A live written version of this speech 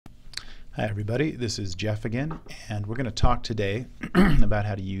Hi everybody, this is Jeff again, and we're going to talk today about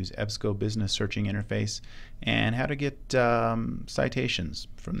how to use EBSCO Business Searching Interface and how to get citations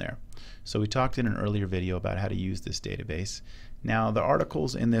from there. So we talked in an earlier video about how to use this database. Now the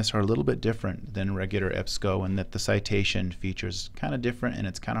articles in this are a little bit different than regular EBSCO in that the citation feature is kind of different and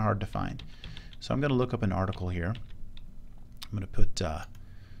it's kind of hard to find. So I'm going to look up an article here. I'm going to put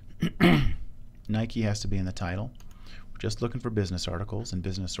Nike has to be in the title. We're just looking for business articles in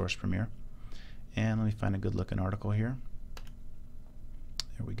Business Source Premier. And let me find a good looking article here.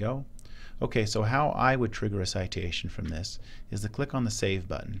 There we go. Okay, so how I would trigger a citation from this is to click on the Save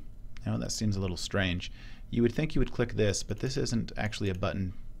button. Now that seems a little strange. You would think you would click this, but this isn't actually a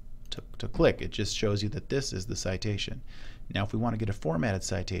button to click. It just shows you that this is the citation. Now if we want to get a formatted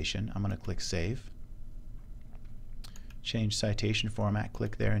citation, I'm going to click Save. Change citation format,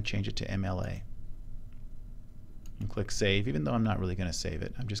 click there and change it to MLA. And click Save, even though I'm not really going to save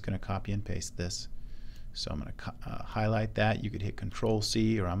it. I'm just going to copy and paste this. So I'm going to highlight that. You could hit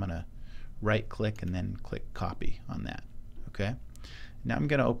Control-C, or I'm going to right-click and then click Copy on that. Okay. Now I'm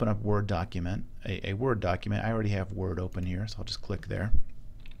going to open up Word document, a Word document. I already have Word open here, so I'll just click there.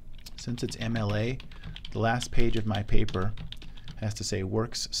 Since it's MLA, the last page of my paper has to say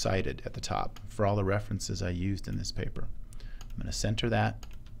Works Cited at the top for all the references I used in this paper. I'm going to center that,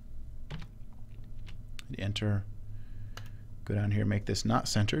 enter. Go down here, make this not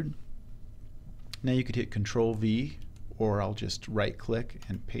centered. Now you could hit Control-V, or I'll just right-click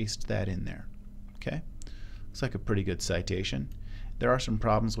and paste that in there. Okay, looks like a pretty good citation. There are some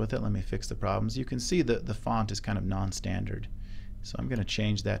problems with it. Let me fix the problems. You can see that the font is kind of non-standard, so I'm going to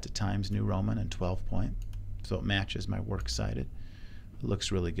change that to Times New Roman and 12 point, so it matches my works cited. It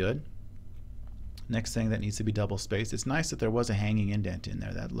looks really good. Next thing that needs to be double-spaced. It's nice that there was a hanging indent in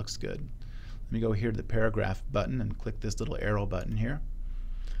there. That looks good. Let me go here to the paragraph button and click this little arrow button here.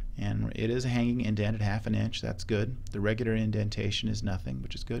 And it is a hanging indent at 1/2 inch. That's good. The regular indentation is nothing,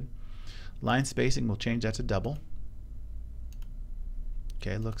 which is good. Line spacing, we'll change that to double.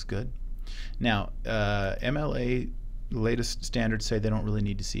 Okay, looks good. Now, MLA, the latest standards say they don't really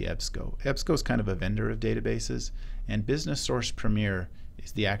need to see EBSCO. EBSCO is kind of a vendor of databases, and Business Source Premier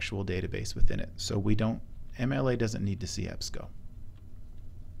is the actual database within it. So MLA doesn't need to see EBSCO.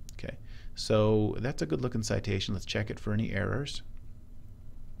 Okay. So that's a good looking citation. Let's check it for any errors.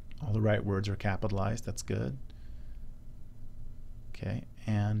 All the right words are capitalized. That's good. Okay,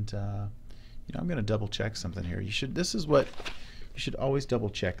 and I'm going to double check something here. You should always double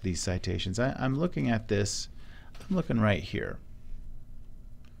check these citations. I'm looking at this. I'm looking right here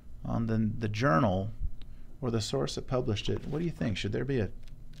on the journal or the source that published it. What do you think? Should there be a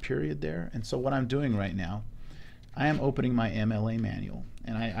period there? And so what I'm doing right now, I am opening my MLA manual,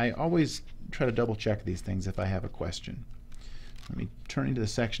 and I always try to double check these things if I have a question. Let me turn into the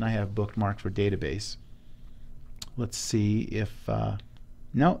section I have bookmarked for database. Let's see if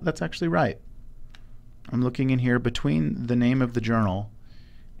no, that's actually right. I'm looking in here between the name of the journal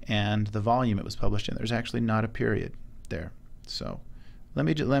and the volume it was published in. There's actually not a period there. So let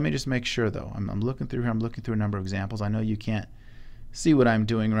me just make sure though. I'm looking through here. I'm looking through a number of examples. I know you can't see what I'm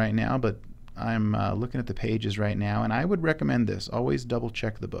doing right now, but I'm looking at the pages right now, and I would recommend this. Always double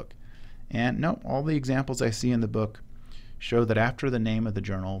check the book. And no, all the examples I see in the book show that after the name of the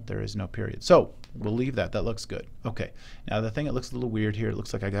journal there is no period. So we'll leave that. That looks good. Okay. Now the thing that looks a little weird here, it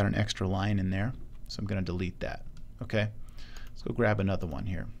looks like I got an extra line in there, so I'm going to delete that. Okay. Let's go grab another one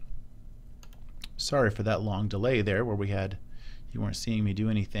here. Sorry for that long delay there where you weren't seeing me do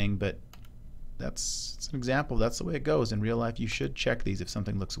anything, but it's an example. That's the way it goes in real life. You should check these if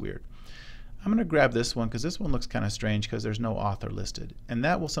something looks weird. I'm going to grab this one because this one looks kind of strange because there's no author listed. And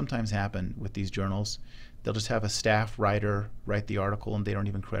that will sometimes happen with these journals. They'll just have a staff writer write the article and they don't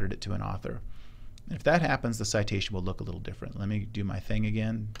even credit it to an author. And if that happens, the citation will look a little different. Let me do my thing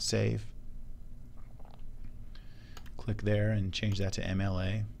again, save. Click there and change that to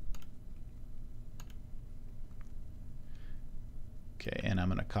MLA. Okay, and I'm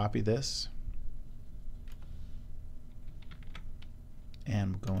going to copy this.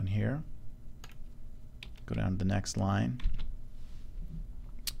 And we'll go in here. Go down to the next line.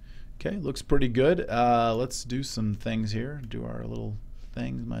 Okay, looks pretty good. Let's do some things here. Do our little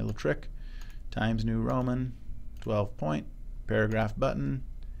things, my little trick. Times New Roman, 12 point, paragraph button,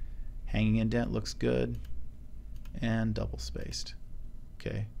 hanging indent looks good, and double spaced.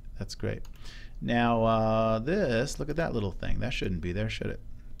 Okay, that's great. Now look at that little thing. That shouldn't be there, should it?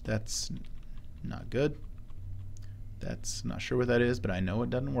 That's not good. That's not sure what that is, but I know it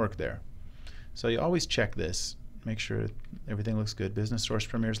doesn't work there. So you always check this. Make sure everything looks good. Business Source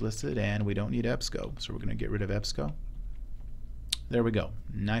Premier is listed, and we don't need EBSCO, so we're going to get rid of EBSCO. There we go.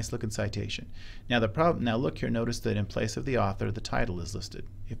 Nice looking citation. Now now look here, notice that in place of the author, the title is listed.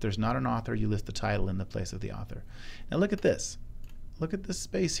 If there's not an author, you list the title in the place of the author. Now look at this. Look at this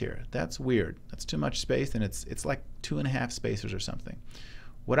space here. That's weird. That's too much space, and it's like 2.5 spacers or something.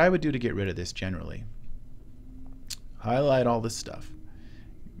 What I would do to get rid of this generally, highlight all this stuff,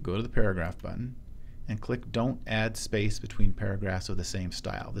 go to the paragraph button, and click Don't Add Space Between Paragraphs of the Same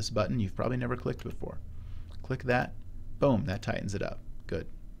Style. This button you've probably never clicked before. Click that. Boom, that tightens it up. Good.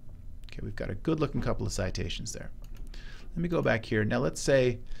 Okay, we've got a good looking couple of citations there. Let me go back here. Now let's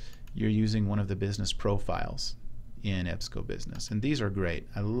say you're using one of the business profiles in EBSCO Business, and these are great.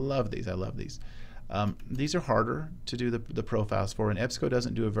 I love these. I love these. These are harder to do the profiles for, and EBSCO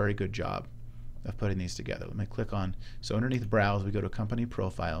doesn't do a very good job of putting these together. Let me click on, so underneath Browse, we go to Company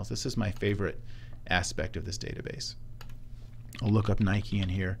Profiles. This is my favorite aspect of this database. I'll look up Nike in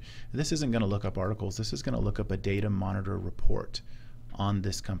here. This isn't going to look up articles. This is going to look up a data monitor report on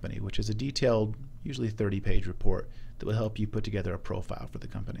this company, which is a detailed, usually 30-page report that will help you put together a profile for the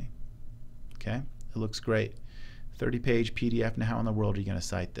company. Okay, it looks great. 30-page PDF. Now, how in the world are you going to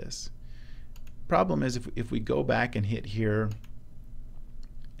cite this? Problem is, if we go back and hit here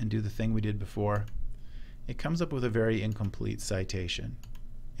and do the thing we did before, it comes up with a very incomplete citation.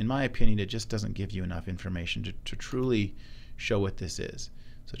 In my opinion, it just doesn't give you enough information to truly show what this is.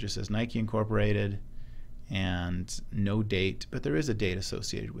 So it just says Nike Incorporated and no date, but there is a date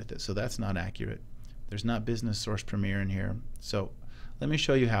associated with it, so that's not accurate. There's not Business Source Premier in here. So let me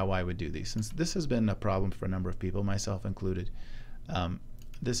show you how I would do these. Since this has been a problem for a number of people, myself included,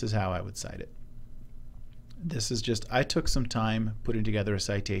 this is how I would cite it. This is just, I took some time putting together a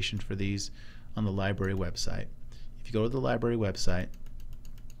citation for these on the library website. If you go to the library website,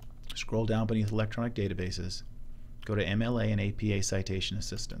 scroll down beneath electronic databases, go to MLA and APA Citation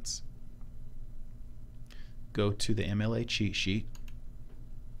Assistance. Go to the MLA cheat sheet.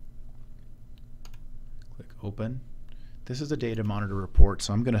 Click Open. This is a data monitor report,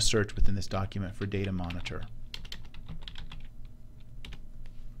 so I'm going to search within this document for data monitor.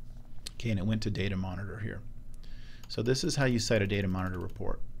 Okay, and it went to data monitor here. So this is how you cite a data monitor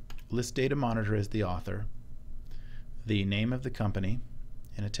report. List data monitor as the author, the name of the company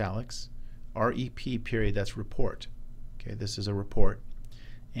in italics, REP period, that's report. Okay, this is a report,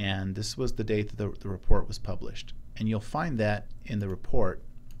 and this was the date that the report was published. And you'll find that in the report,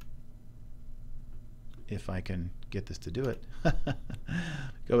 if I can get this to do it. Go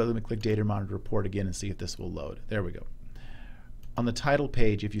ahead, let me click Data Monitor Report again and see if this will load. There we go. On the title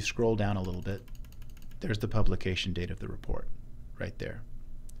page, if you scroll down a little bit, there's the publication date of the report right there.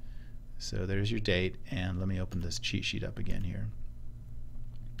 So there's your date, and let me open this cheat sheet up again here.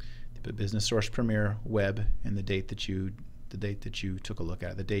 Put Business Source Premier Web and the date that you took a look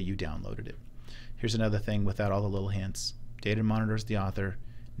at it, the date you downloaded it. Here's another thing without all the little hints. Data monitor is the author,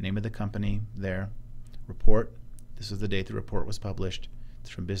 name of the company there, report. This is the date the report was published.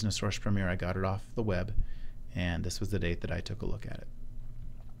 It's from Business Source Premier. I got it off the web, and this was the date that I took a look at it.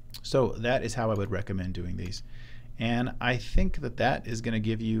 So that is how I would recommend doing these. And I think that that is going to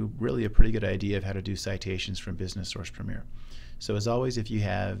give you really a pretty good idea of how to do citations from Business Source Premier. So as always, if you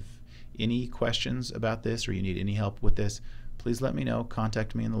have any questions about this or you need any help with this, please let me know.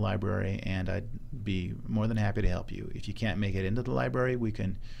 Contact me in the library, and I'd be more than happy to help you. If you can't make it into the library, we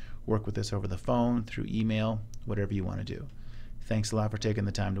can work with this over the phone, through email, whatever you want to do. Thanks a lot for taking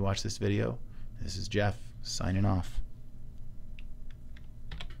the time to watch this video. This is Jeff, signing off.